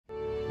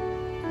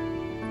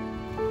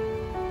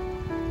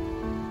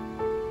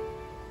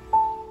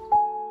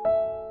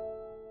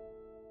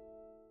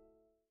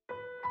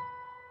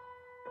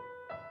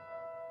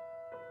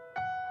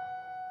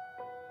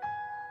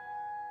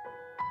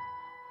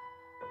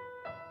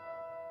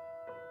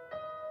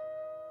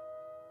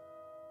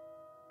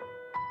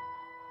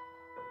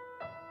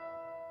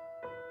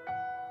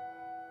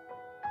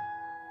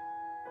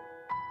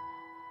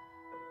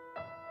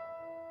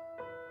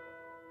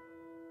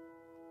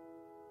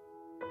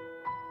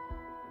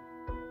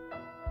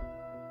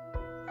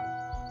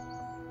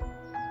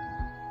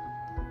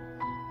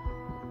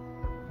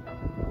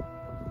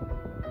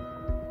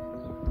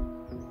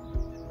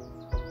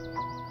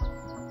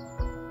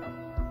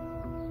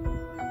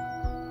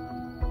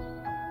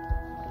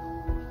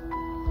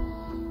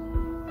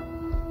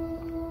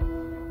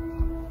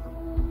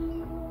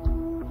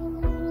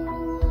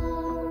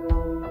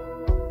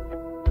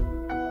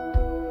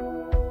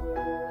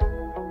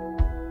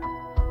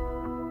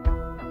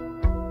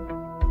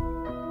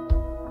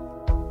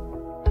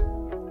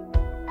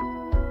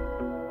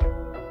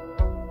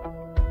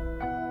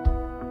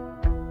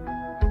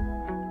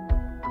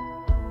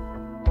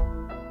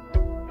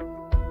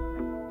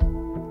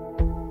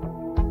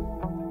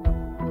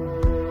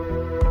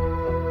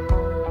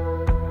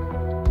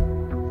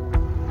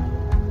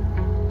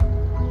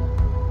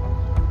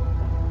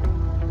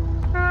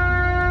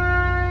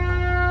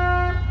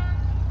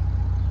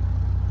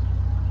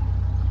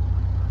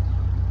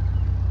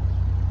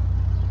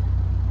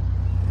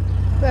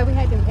Where are we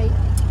heading, Pete?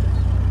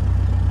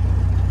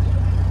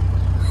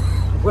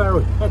 Where are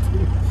we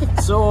heading?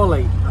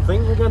 Sawley. I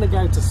think we're going to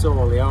go to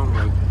Sawley, aren't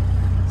we?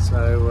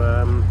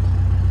 So,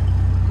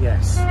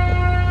 yes. We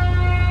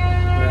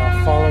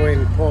are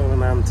following Paul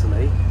and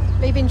Anthony.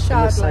 Leaving Shardlow.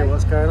 Can you say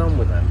what's going on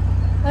with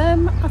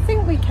them? I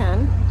think we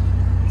can.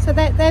 So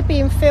they're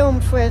being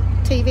filmed for a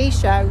TV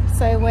show,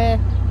 so we're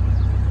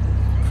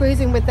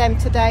cruising with them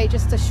today,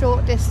 just a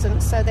short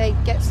distance, so they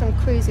get some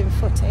cruising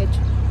footage.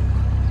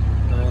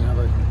 They have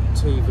a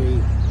TV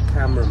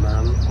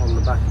cameraman on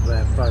the back of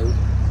their boat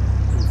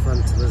in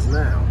front of us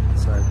now.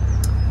 So,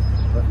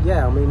 but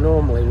yeah, I mean,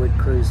 normally we'd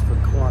cruise for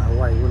quite a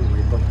way, wouldn't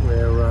we? But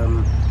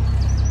we're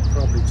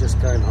probably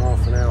just going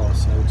half an hour or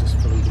so, just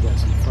for them to get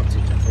some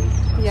footage. I think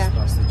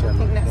that's the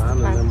general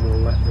plan, and then we'll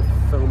let the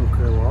film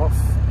crew off.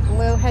 And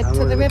we'll head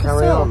to the River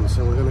Soar.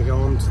 So we're going to go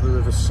on to the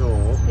River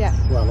Soar. Yeah.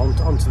 Well,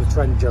 onto the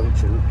Trent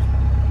Junction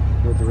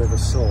with the River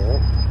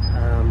Soar,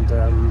 and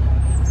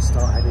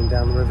start heading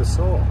down the River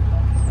Soar.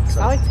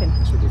 Exciting.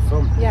 So it should be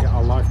fun. Yeah. Get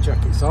our life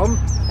jackets on.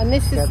 And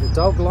this get the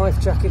dog life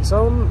jackets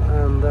on,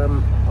 and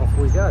off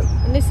we go.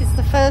 And this is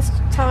the first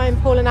time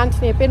Paul and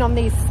Anthony have been on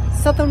these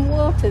southern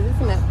waters,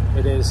 isn't it?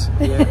 It is.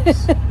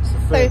 Yes. It's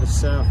the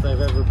furthest south they've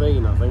ever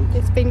been, I think.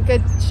 It's been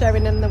good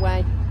showing them the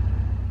way.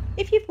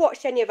 If you've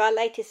watched any of our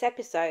latest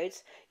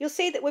episodes, you'll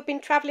see that we've been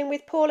travelling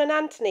with Paul and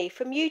Anthony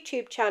from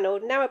YouTube channel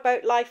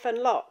Narrowboat Life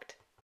Unlocked.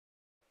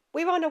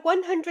 We're on a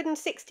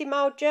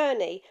 160-mile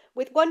journey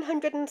with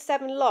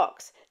 107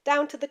 locks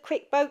down to the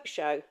Crick Boat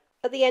Show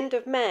at the end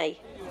of May.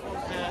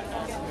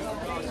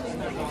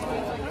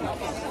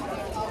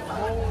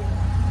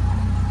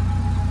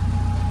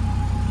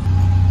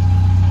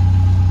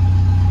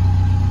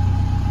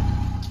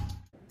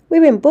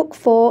 We're in Book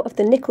 4 of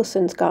the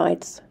Nicholson's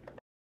Guides.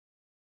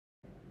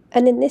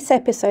 And in this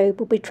episode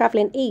we'll be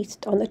travelling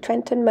east on the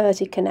Trent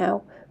Mersey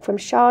Canal from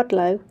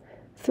Shardlow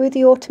through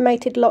the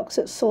automated locks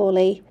at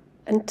Sawley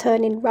and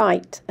turning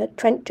right at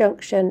Trent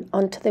Junction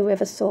onto the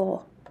River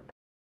Soar.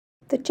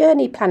 The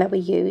journey planner we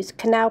used,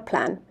 Canal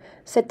Plan,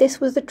 said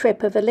this was a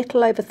trip of a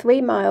little over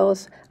 3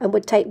 miles and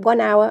would take 1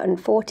 hour and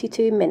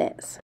 42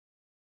 minutes.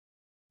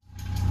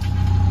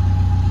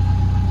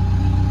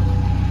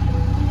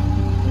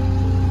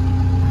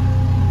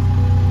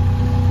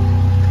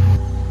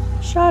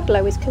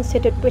 Shardlow is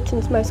considered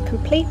Britain's most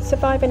complete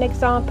surviving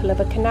example of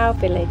a canal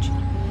village.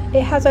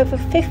 It has over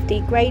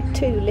 50 Grade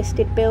 2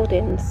 listed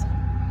buildings.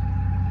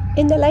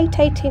 In the late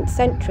 18th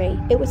century,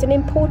 it was an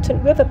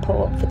important river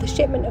port for the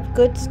shipment of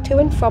goods to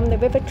and from the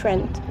River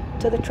Trent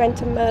to the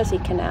Trent Mersey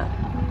Canal.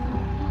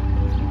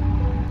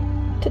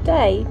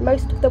 Today,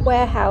 most of the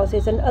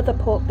warehouses and other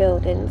port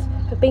buildings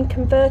have been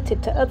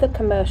converted to other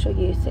commercial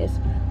uses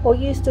or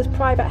used as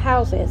private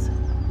houses.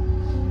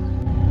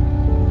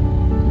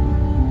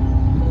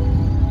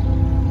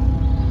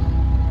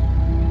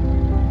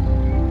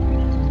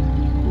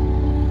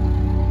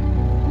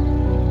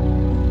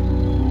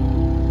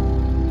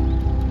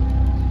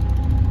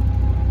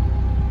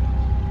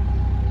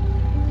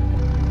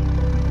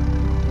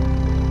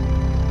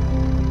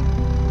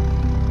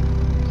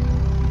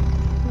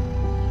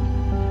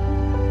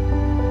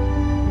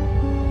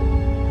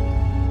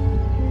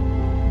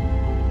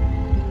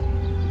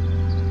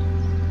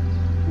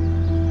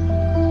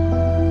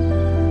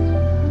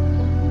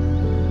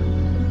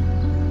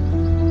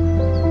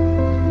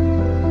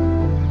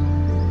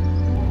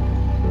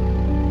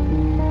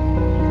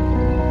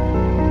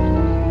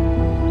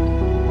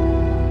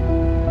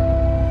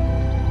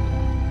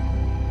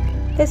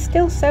 There's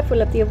still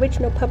several of the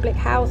original public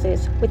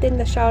houses within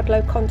the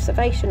Shardlow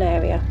Conservation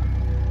Area.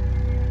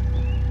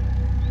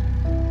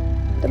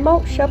 The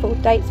malt shovel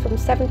dates from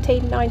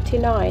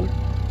 1799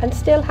 and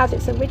still has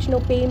its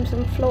original beams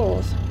and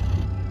floors.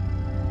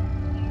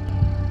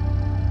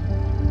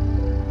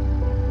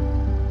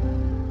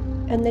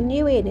 And the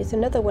New Inn is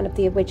another one of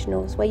the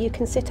originals where you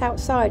can sit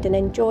outside and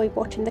enjoy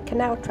watching the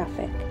canal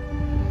traffic.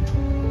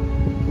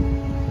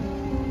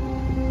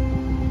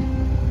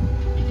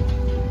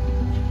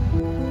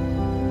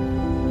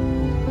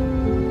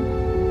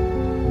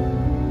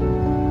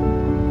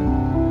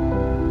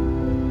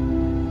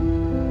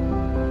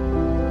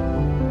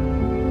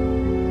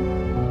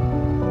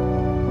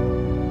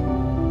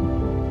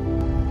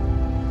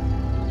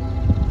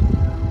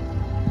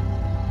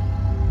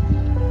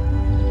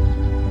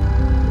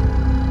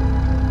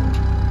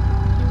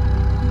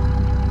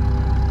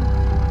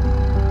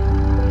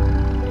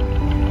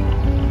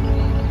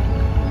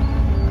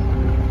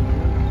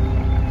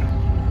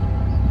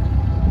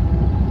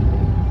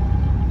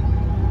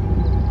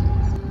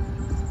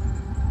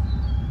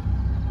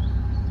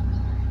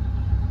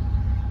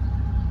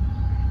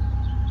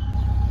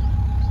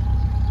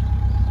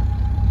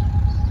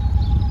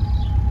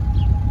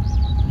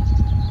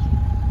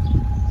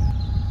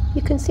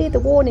 You can see the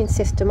warning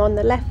system on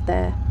the left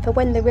there for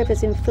when the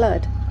river's in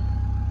flood.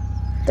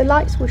 The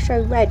lights will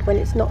show red when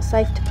it's not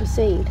safe to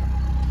proceed,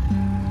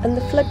 and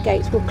the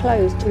floodgates will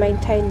close to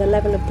maintain the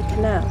level of the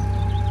canal.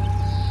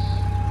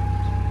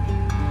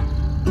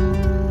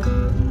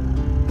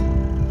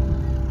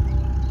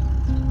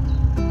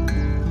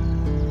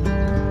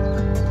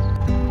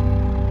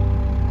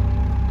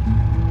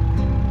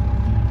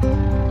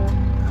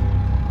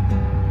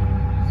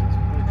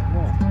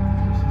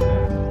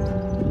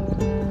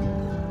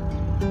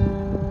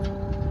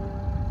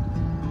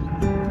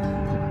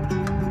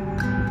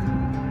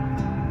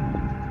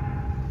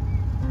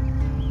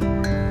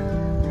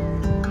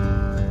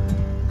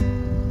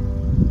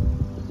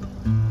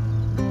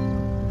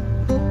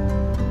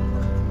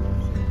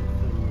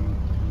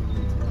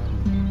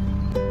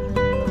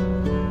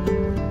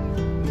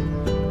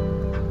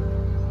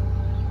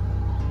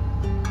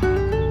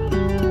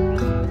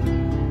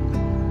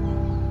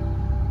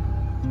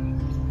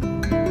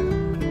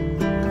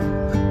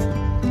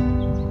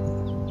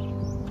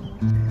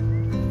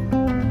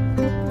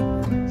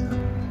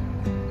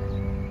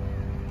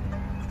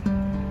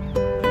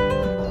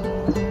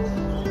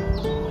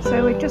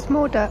 just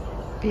moored up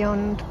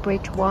beyond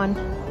Bridge 1.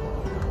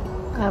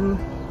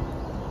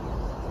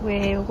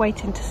 We're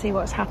waiting to see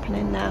what's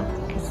happening now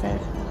because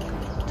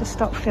just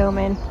stopped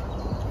filming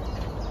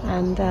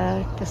and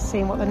just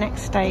seeing what the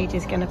next stage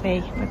is going to be,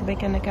 whether we're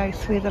going to go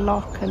through the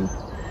lock and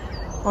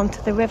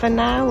onto the river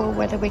now or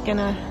whether we're going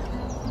to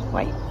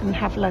wait and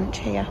have lunch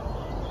here.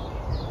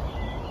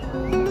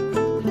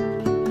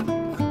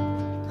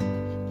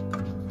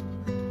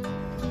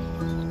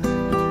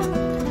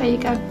 There you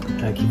go.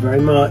 Thank you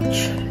very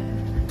much.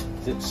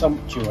 Is it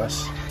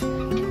sumptuous?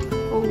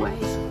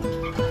 Always.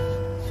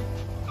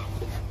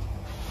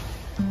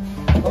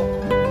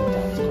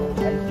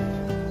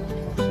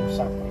 Some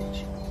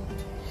sandwich.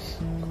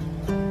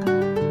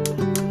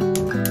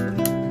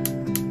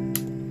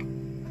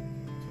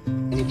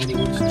 Anybody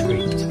wants a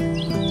treat?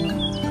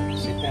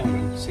 Sit down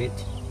and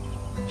sit.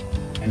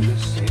 And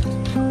just sit.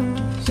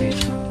 Sit.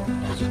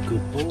 As a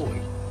good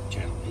boy,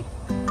 gently.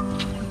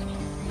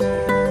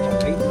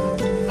 Okay.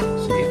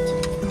 Sit.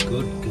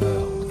 Good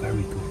girl.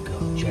 Very good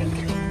girl.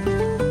 Gently.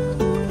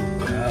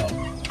 Good girl.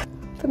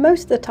 For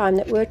most of the time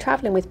that we were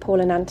travelling with Paul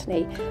and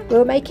Anthony, we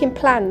were making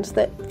plans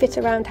that fit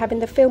around having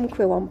the film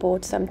crew on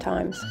board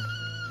sometimes.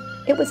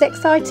 It was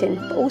exciting,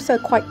 but also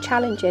quite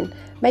challenging,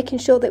 making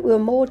sure that we were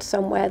moored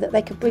somewhere that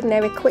they could bring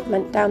their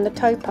equipment down the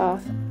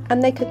towpath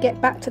and they could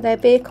get back to their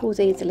vehicles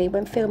easily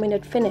when filming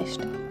had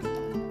finished.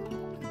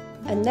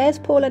 And there's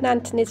Paul and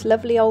Anthony's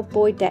lovely old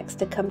boy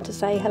Dexter come to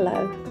say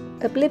hello,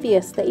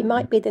 oblivious that he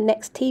might be the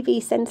next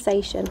TV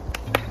sensation.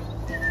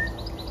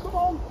 Come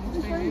on,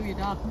 it's me, your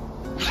dad.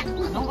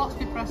 No, that's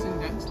depressing,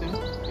 Dexter.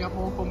 You have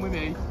more fun with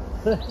me.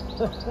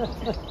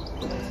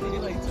 See you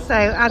later. So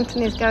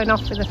Anthony's going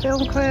off with the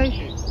film crew,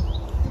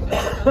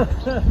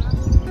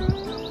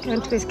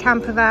 going to his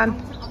camper van,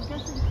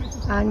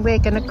 and we're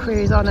going to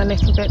cruise on a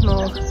little bit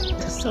more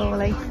to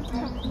Sawley.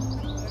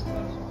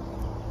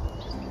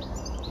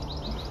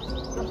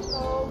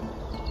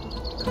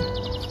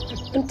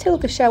 Until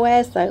the show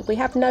airs though, we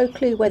have no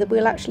clue whether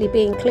we'll actually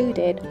be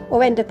included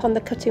or end up on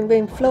the cutting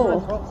room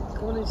floor.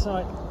 Come on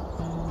inside.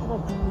 Come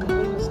on,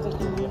 bring the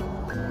stick in here.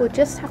 We'll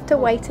just have to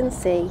wait and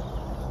see.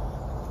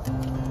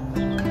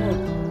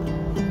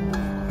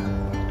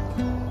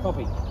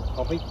 Bobby,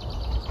 Bobby,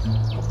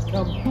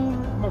 come.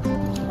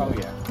 Oh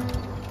yeah.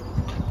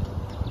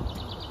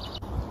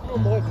 Come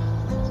on, boy.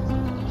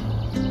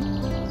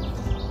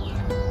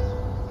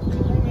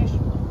 Hamish,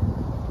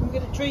 come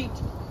get a treat.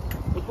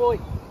 Good boy.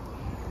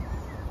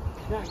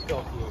 That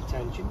got your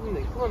attention,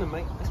 really. Come on then,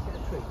 mate. Let's get a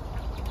treat.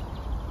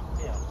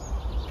 Yeah.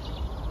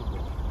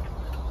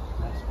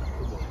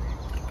 Good boy.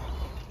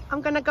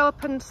 I'm going to go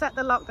up and set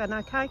the lock then,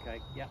 okay? Okay,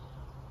 yeah.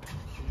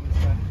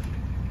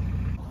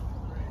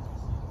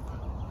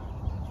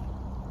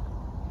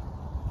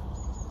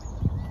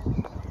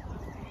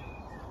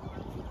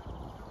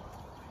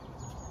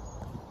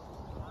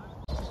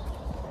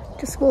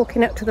 Just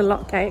walking up to the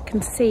lock gate, I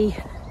can see,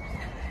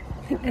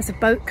 I think there's a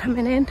boat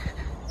coming in.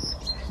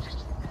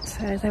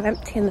 So they're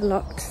emptying the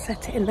lock to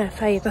set it in their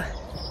favour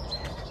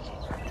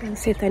and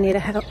see if they need a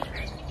help.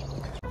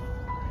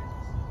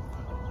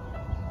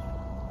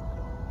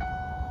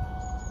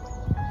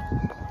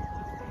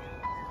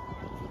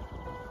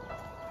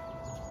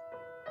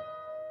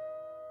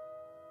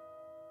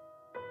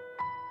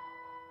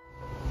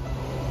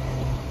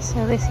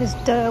 So this is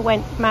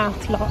Derwent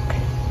Mouth Lock.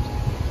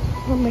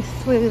 When we're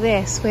through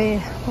this,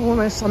 we're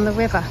almost on the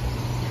river,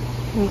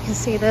 and you can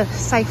see the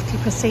safety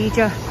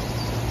procedure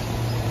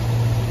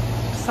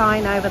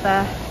sign over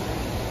there.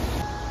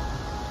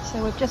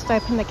 So we've just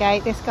opened the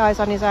gate. This guy's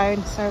on his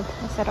own, so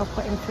I said I'll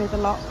put him through the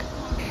lock.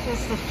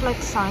 There's the flood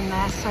sign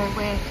there, so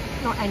we're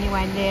not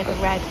anywhere near the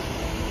red,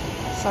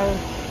 so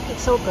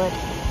it's all good.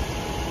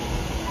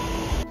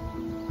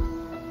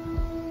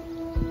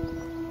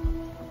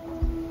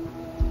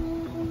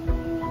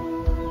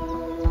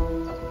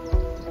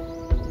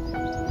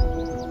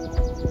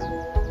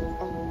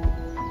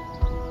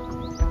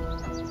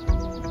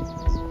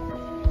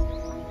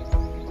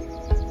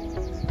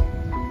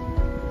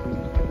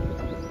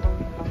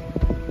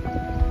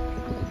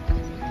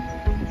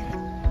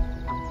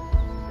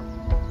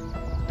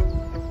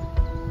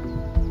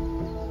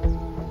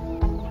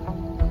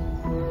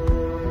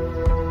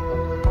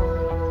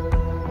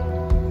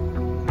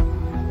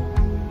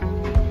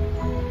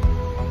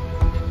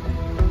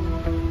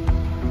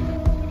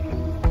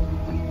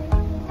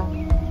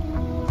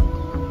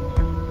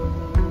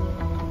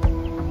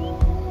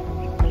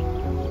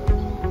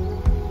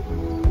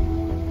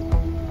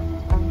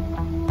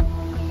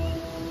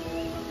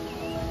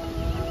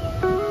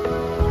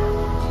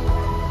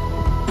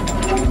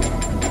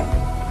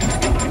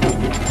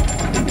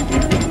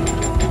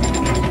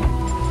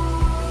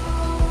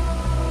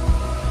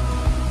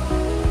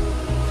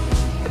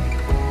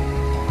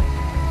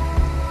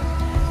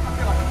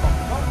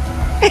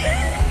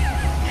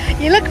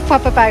 You look a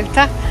proper boater. It's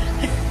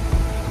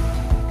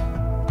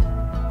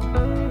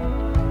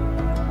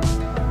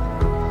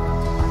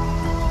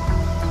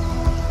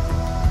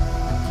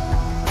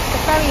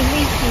a very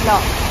leaky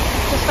lock.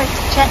 Just went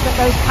to check that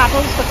those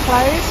paddles were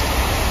closed.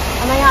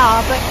 And they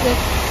are, but the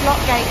lock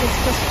gate is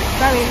just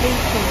very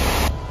leaky.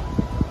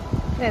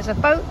 There's a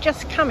boat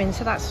just coming,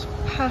 so that's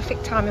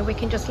perfect timing. We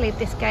can just leave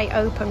this gate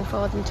open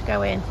for them to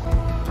go in.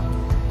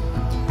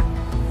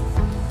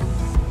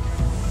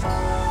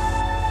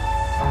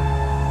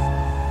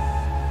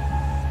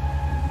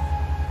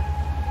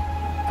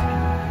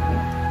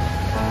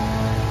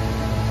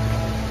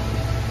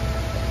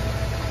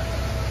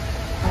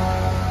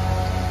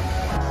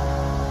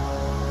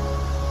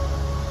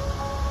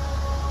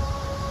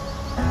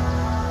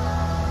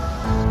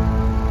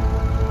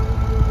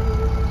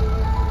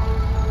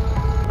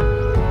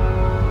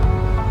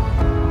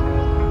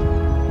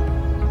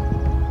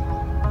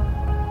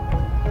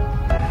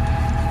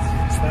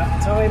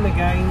 Time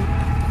again.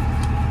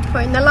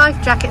 Putting the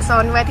life jackets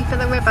on, ready for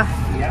the river.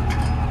 Yep.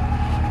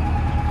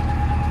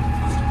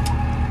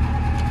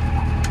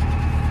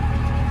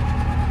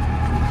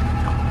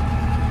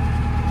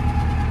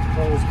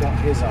 Paul's got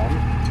his on.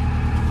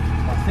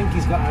 I think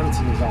he's got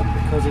Anthony's on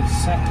because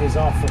he's set his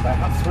off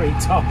about 3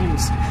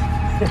 times.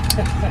 I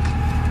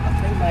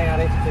think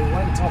they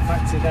went off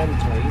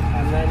accidentally,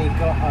 and then he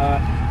got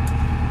a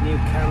new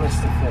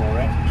canister for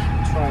it.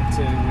 Tried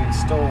to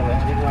install it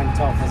and it went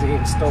off as he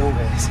installed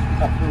it, so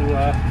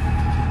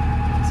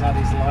he's had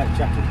his life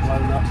jacket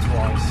blown up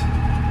twice.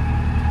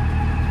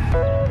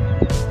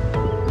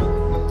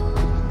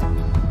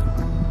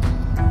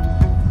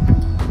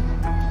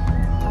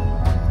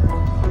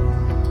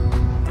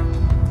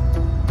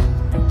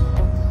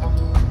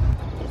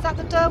 Is that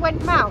the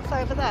Derwent mouth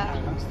over there?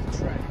 No, that's the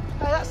Trent.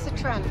 Oh, that's the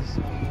Trent. It's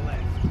on the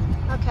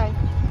left. Okay.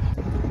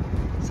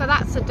 So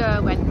that's the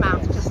Derwent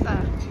mouth, Yes. just there.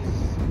 Which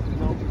is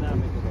not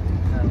navigable.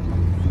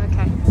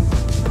 Okay.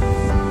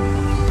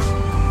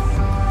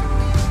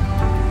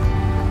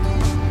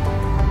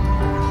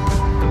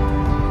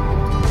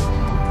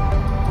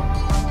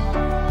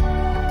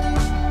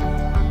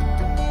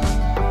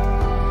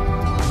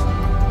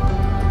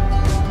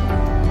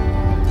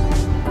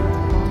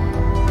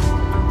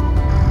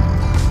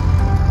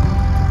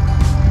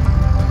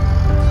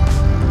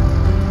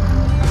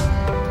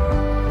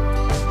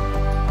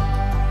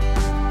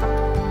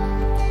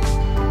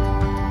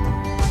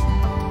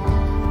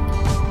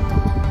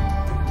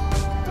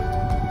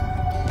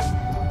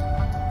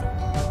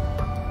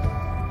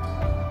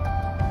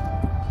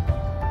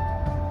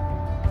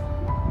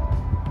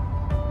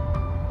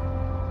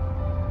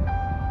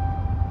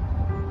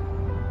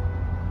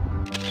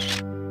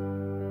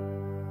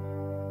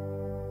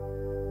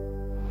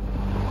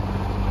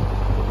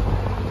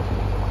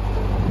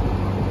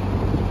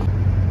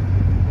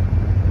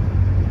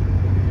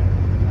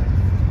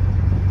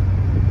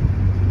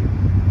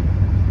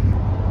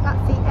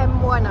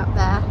 Up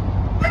there.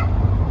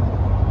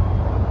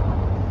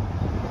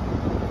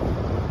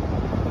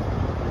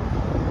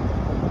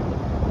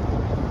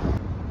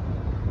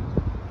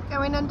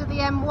 Going under the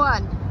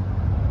M1.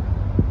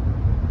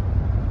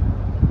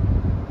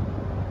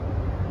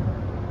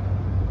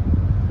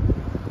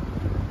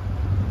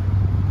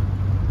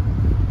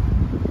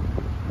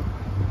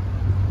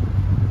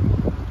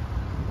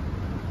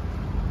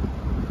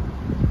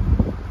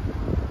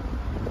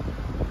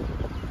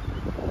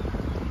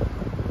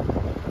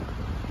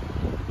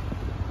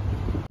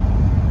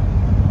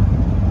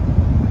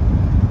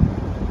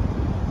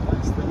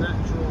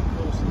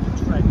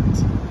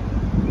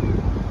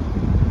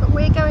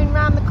 Going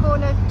round the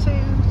corner to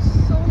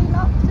Sawley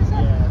Locks, is it?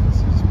 Yeah, this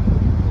is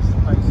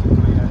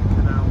basically a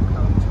canal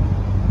cut.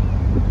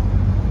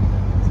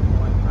 It's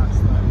right past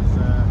those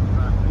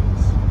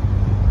rapids.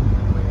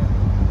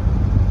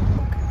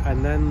 And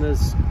then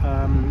there's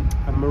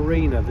a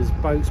marina. There's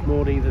boats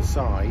moored either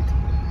side,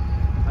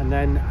 and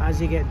then as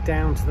you get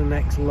down to the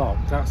next lock,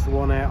 that's the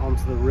one out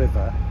onto the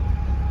river.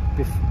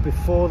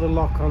 Before the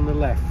lock on the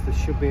left, there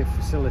should be a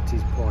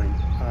facilities point,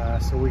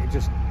 so we could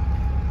just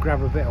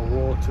grab a bit of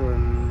water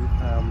and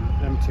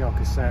empty our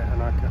cassette,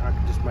 and I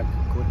can just make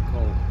a quick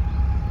call.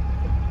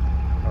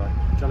 Alright,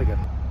 jolly good.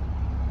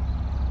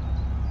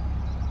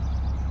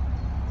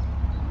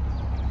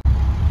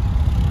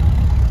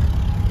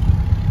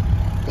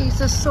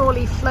 These are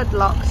Sawley flood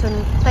locks,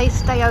 and they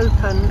stay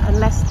open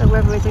unless the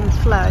river is in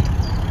flood.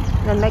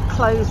 And then they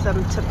close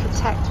them to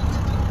protect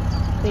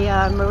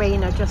the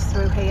marina just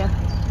through here,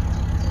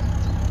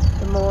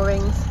 the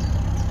moorings.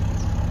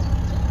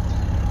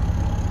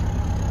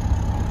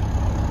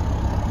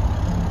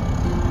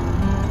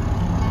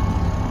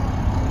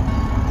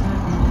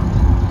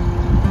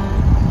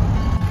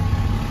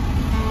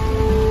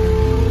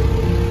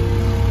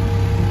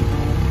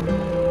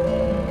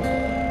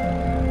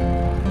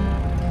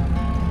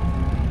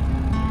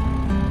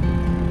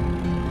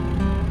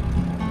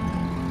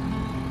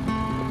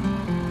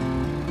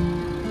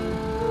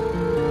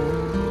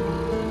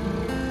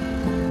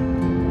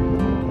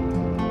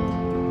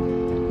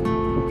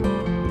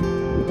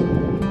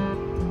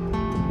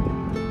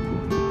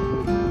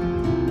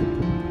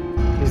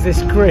 Is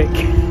this Crick?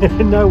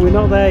 No, we're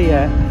not there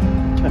yet.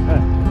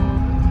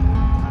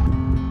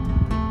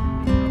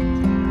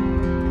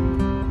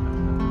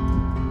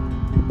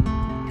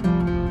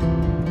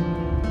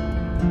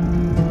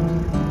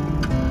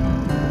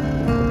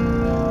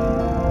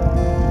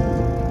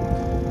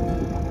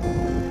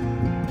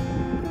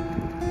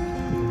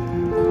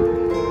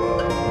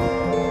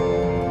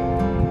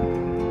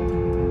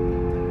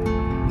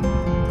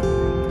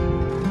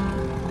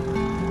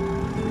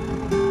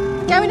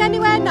 Going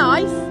anywhere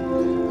nice?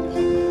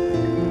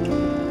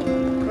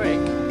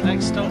 Crick.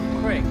 Next stop,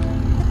 Crick.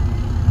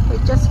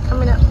 We're just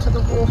coming up to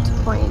the water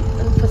point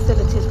and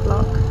facilities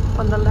block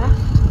on the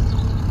left.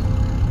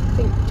 I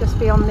think just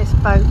beyond this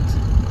boat.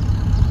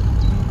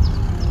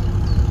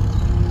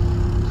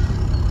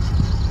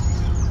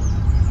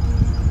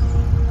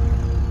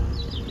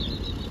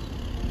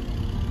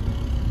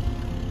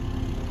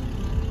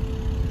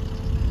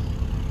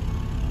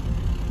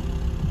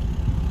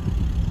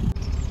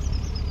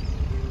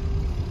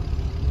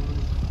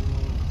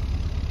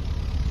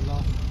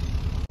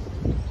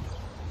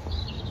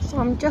 So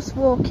I'm just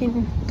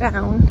walking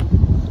down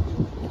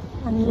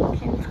and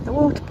looking for the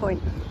water point,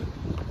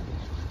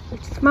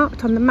 which is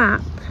marked on the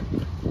map,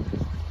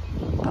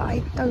 but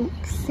I don't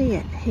see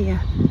it here.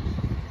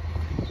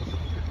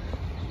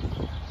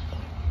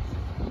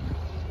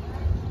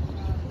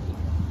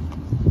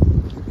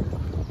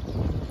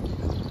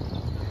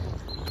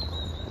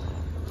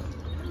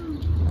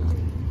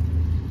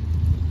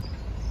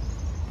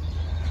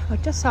 I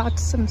just asked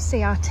some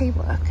CRT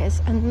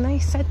workers and they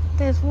said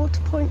there's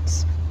water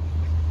points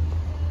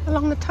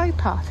along the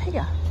towpath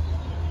here,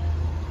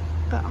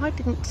 but I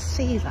didn't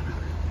see them.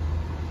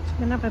 So I'm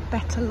going to have a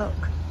better look.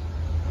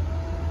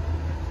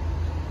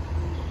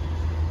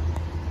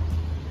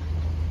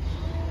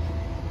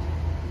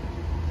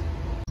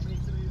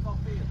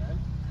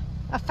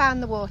 I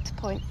found the water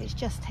point, it's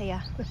just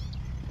here.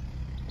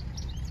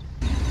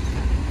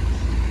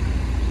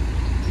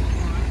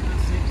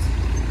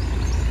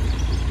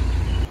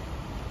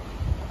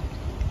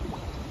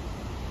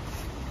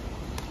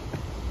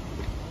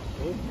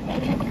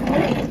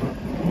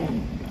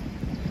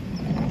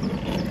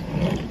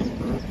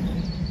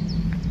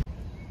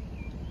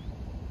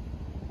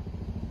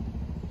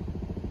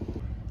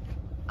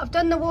 I've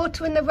done the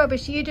water and the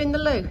rubbish. Are you doing the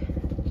loo?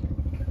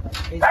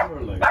 Is there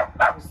a loo?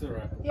 Is there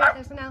a... Yeah,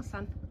 there's an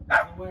Elsan.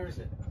 Where is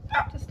it?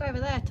 Just over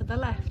there to the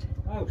left.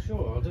 Oh,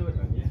 sure, I'll do it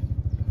then, yeah.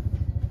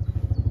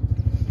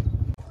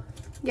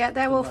 Yeah,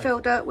 they're all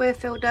filled up. We're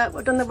filled up.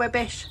 We've done the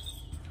rubbish.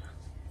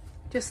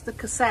 Just the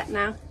cassette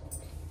now.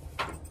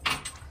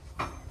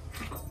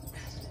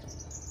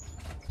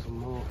 Some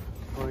more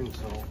pine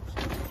salt.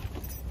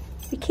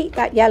 We keep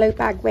that yellow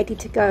bag ready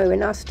to go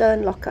in our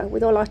stern locker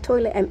with all our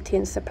toilet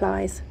emptying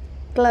supplies.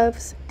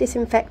 Gloves,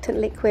 disinfectant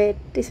liquid,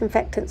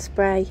 disinfectant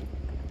spray,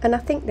 and I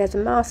think there's a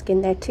mask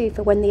in there too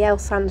for when the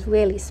Elsan's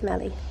really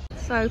smelly.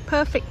 So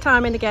perfect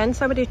timing again.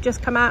 Somebody's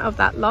just come out of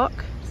that lock,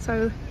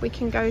 so we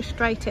can go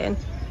straight in.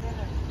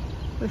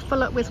 We're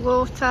full up with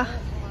water.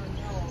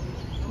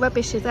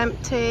 Rubbish is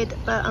emptied,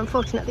 but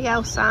unfortunately the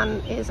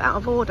Elsan is out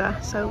of order,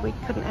 so we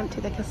couldn't empty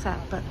the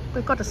cassette, but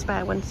we've got a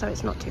spare one, so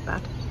it's not too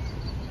bad.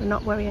 We're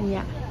not worrying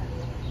yet.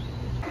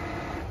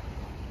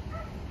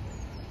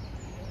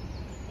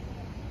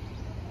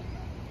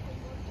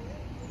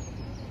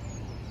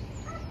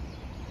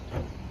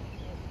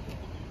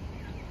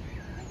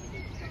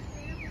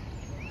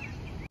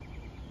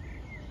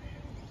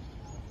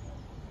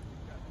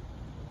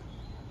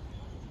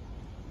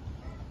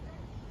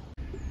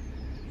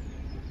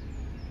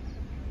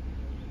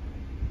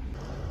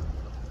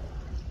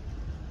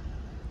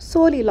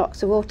 Sawley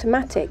locks are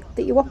automatic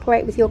that you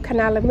operate with your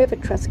canal and river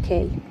truss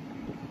key.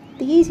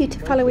 The easy to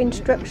follow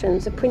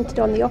instructions are printed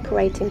on the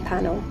operating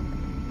panel,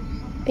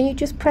 and you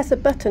just press a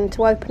button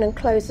to open and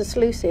close the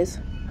sluices.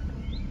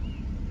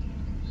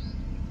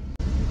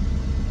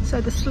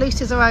 So the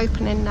sluices are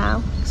opening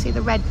now. See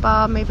the red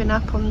bar moving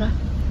up on the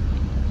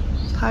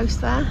post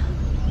there.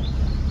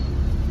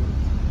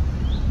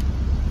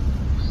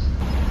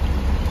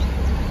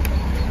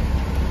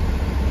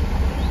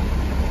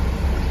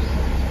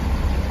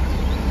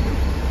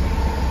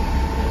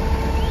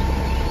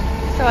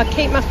 So I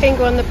keep my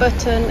finger on the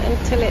button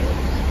until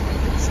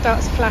it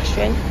starts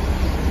flashing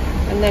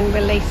and then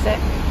release it.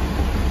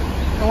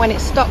 And when it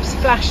stops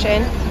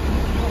flashing,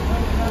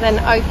 then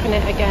open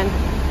it again,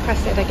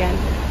 press it again.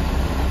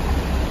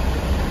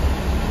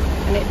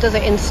 And it does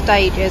it in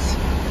stages.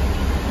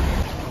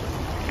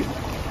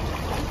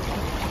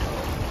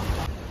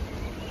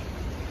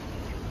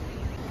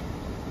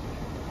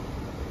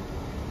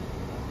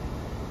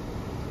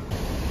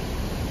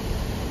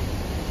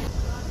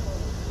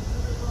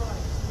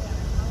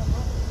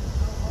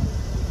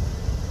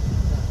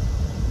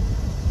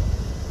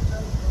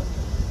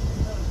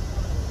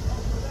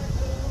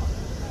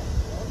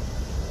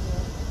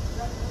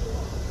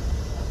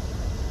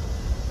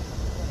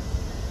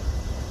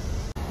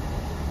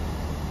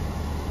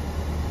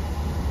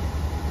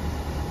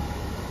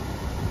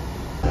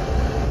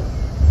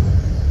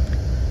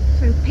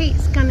 So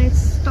Pete's going to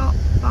stop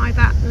by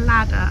that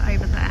ladder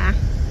over there,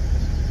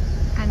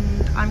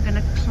 and I'm going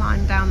to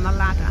climb down the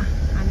ladder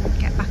and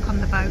get back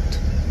on the boat,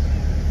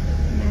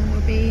 and then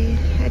we'll be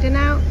heading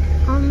out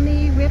on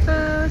the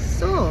River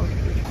Soar.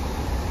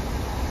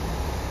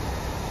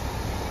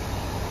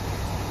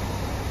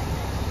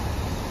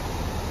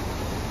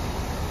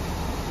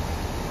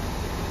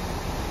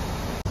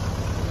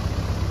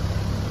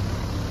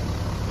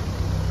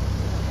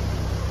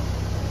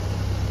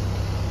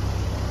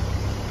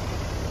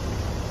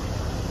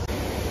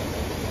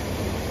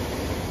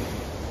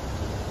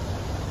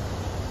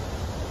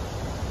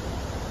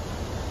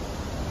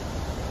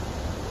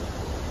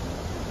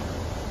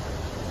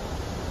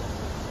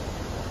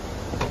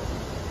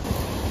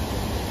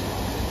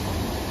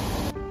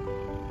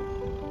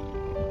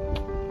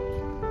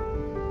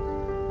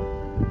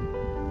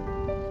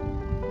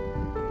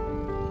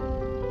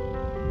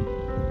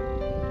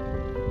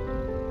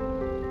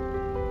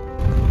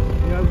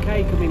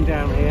 okay coming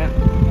down here?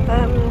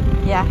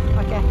 Yeah,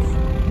 I guess.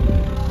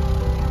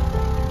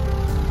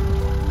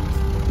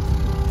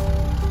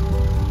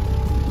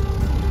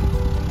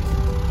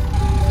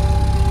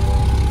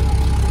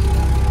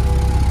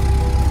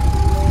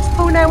 Does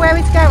Paul know where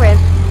he's going?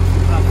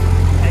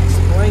 I've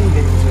explained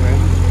it to him.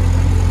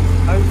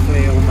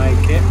 Hopefully he'll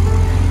make it.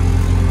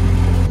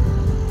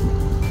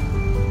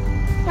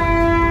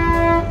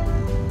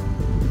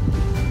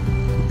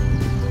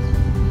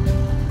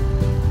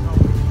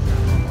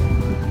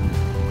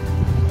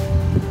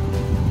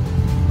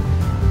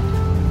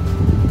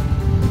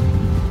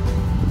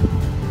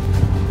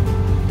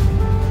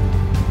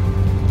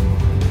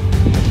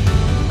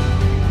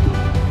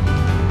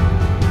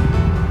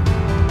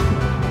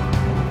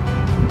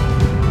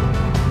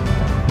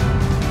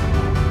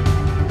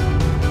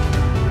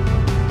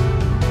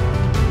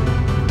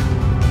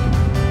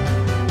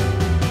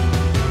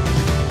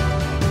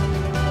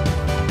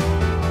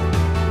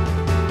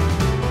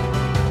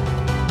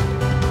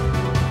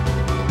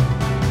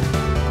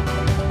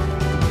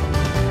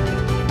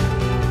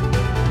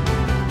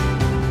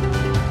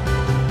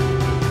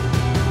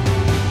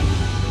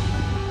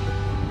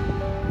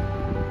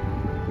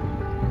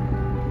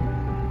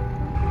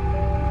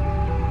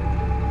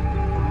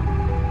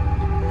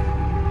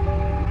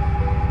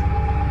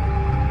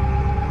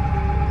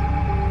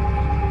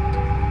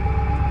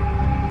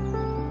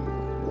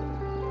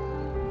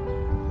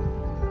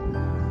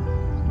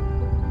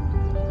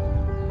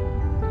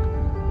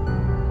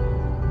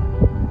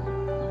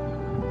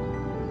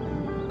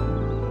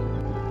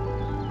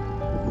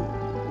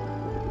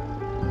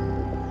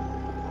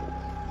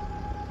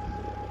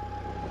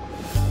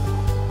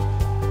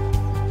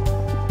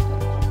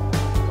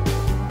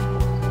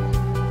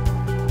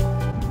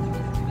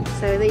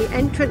 So the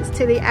entrance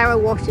to the Arrow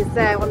Wash is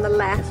there on the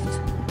left,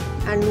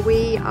 and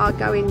we are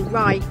going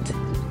right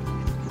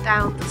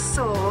down the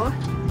Soar.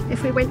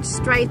 If we went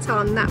straight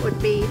on, that would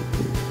be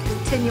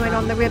continuing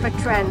on the River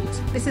Trent.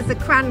 This is the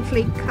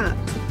Cranfleet Cut,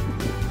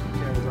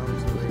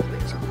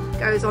 which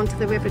goes on to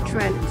the River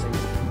Trent.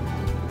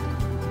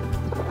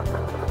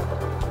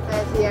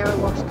 There's the Arrow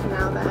Wash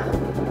Canal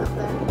there, up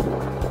there.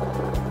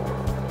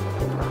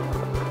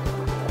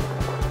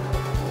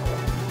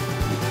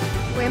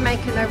 We're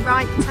making a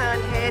right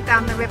turn here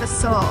down the River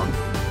Soar.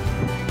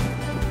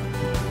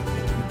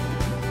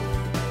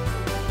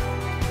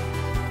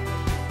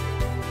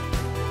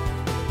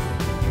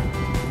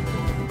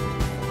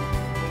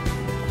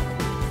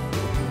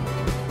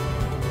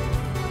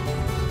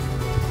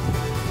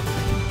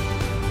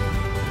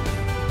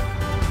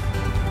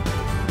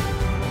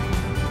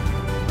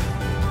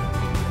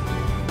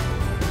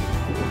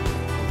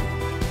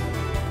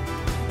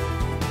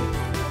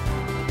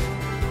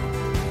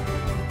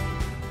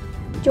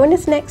 Join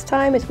us next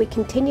time as we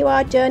continue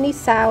our journey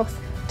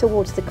south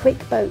towards the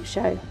Crick Boat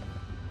Show.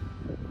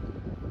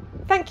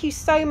 Thank you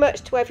so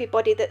much to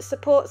everybody that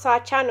supports our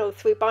channel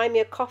through Buy Me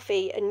a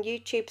Coffee and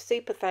YouTube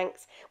Super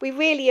Thanks. We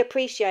really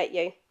appreciate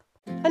you.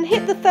 And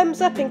hit the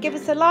thumbs up and give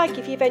us a like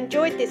if you've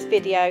enjoyed this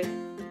video.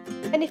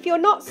 And if you're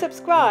not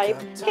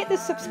subscribed, hit the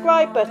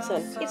subscribe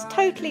button. It's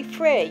totally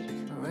free.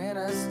 When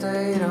I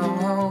stayed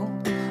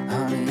home,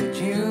 I need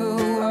you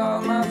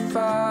on my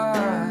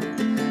fire.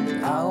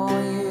 I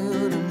want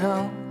you to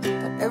know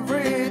that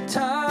every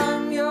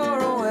time you're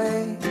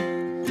away,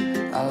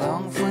 I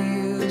long for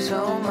you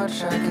so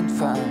much I can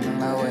find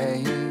my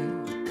way.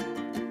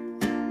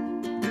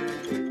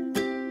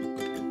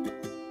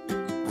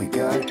 We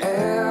got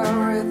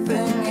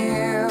everything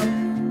here,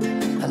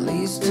 at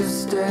least to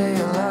stay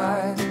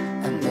alive,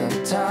 and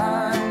the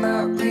time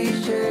that we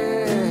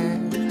share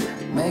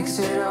makes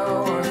it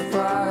all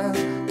worthwhile.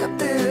 Got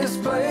this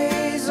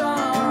place on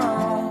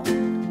our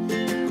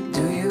own.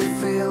 Do you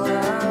feel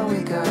that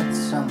we got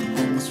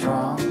something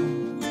strong?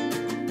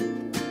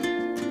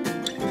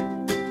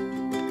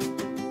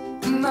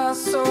 And I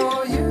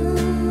saw you